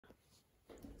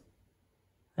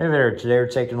Hey there, today we're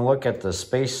taking a look at the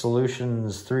Space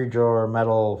Solutions 3-drawer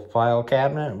metal file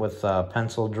cabinet with a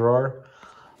pencil drawer.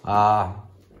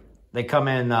 They come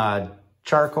in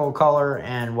charcoal color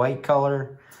and white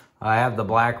color. I have the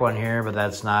black one here, but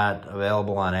that's not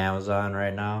available on Amazon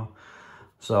right now.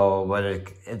 But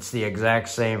it's the exact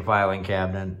same filing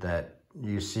cabinet that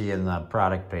you see in the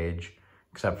product page,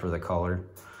 except for the color.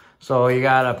 So you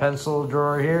got a pencil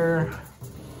drawer here.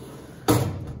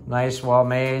 Nice, well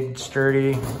made,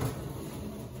 sturdy.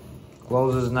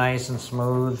 Closes nice and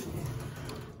smooth.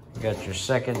 You got your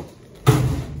second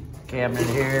cabinet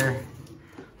here.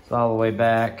 It's all the way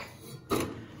back.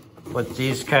 Put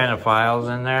these kind of files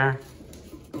in there.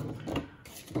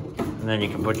 And then you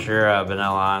can put your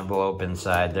vanilla envelope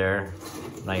inside there.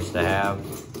 Nice to have.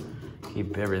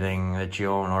 Keep everything that you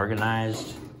own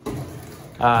organized.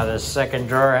 The second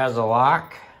drawer has a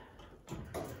lock.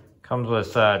 Comes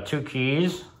with 2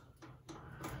 keys.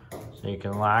 So you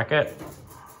can lock it.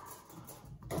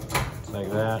 Just like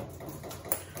that.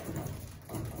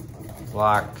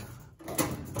 Locked.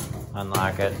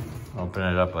 Unlock it. Open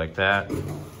it up like that.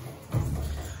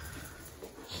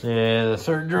 See the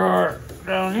third drawer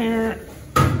down here.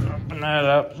 Open that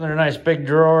up. They're nice big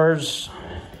drawers.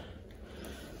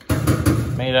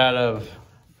 Made out of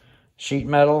sheet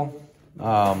metal.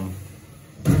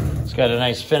 It's got a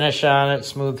nice finish on it.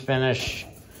 Smooth finish.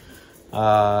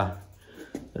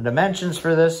 The dimensions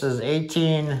for this is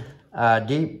 18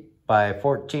 deep by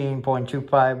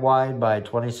 14.25 wide by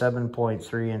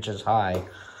 27.3 inches high.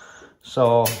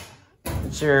 So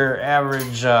it's your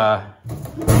average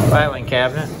filing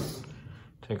cabinet.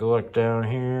 Take a look down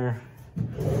here.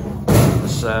 The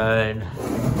side.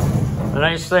 The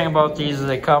nice thing about these is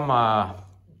they come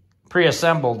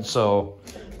pre-assembled, so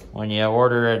when you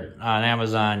order it on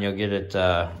Amazon, you'll get it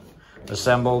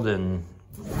assembled and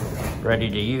ready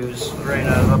to use right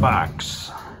out of the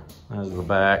box. There's the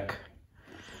back.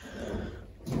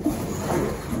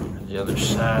 And the other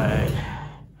side.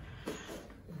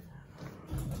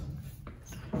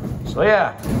 So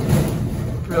yeah,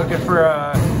 if you're looking for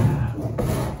a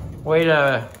way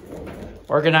to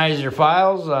organize your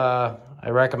files, I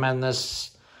recommend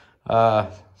this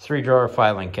 3-drawer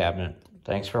filing cabinet.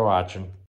 Thanks for watching.